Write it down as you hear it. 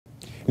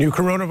New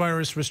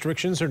coronavirus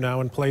restrictions are now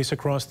in place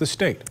across the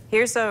state.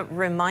 Here's a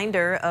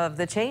reminder of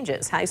the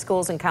changes. High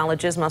schools and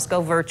colleges must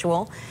go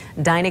virtual.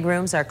 Dining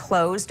rooms are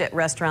closed at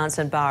restaurants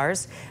and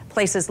bars.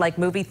 Places like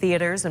movie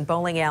theaters and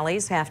bowling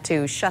alleys have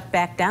to shut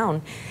back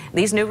down.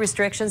 These new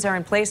restrictions are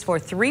in place for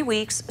 3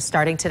 weeks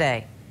starting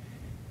today.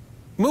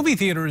 Movie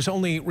theaters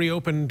only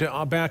reopened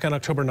back on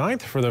October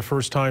 9th for the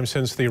first time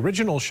since the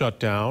original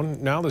shutdown.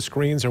 Now the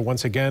screens are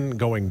once again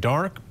going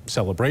dark.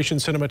 Celebration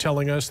Cinema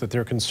telling us that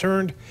they're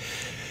concerned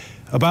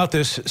about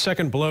this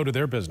second blow to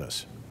their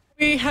business.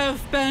 We have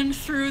been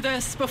through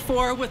this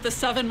before with the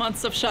 7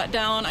 months of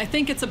shutdown. I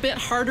think it's a bit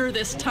harder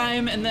this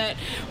time in that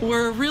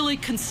we're really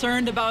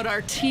concerned about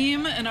our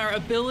team and our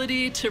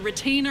ability to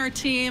retain our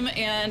team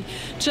and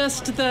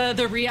just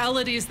the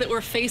realities that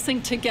we're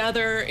facing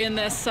together in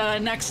this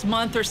next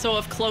month or so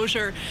of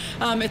closure.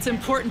 It's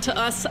important to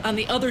us on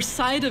the other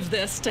side of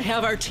this to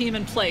have our team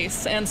in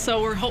place. And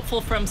so we're hopeful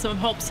from some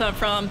hopes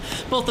from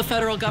both the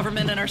federal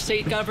government and our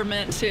state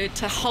government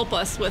to help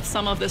us with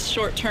some of this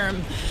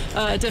short-term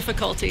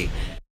difficulty.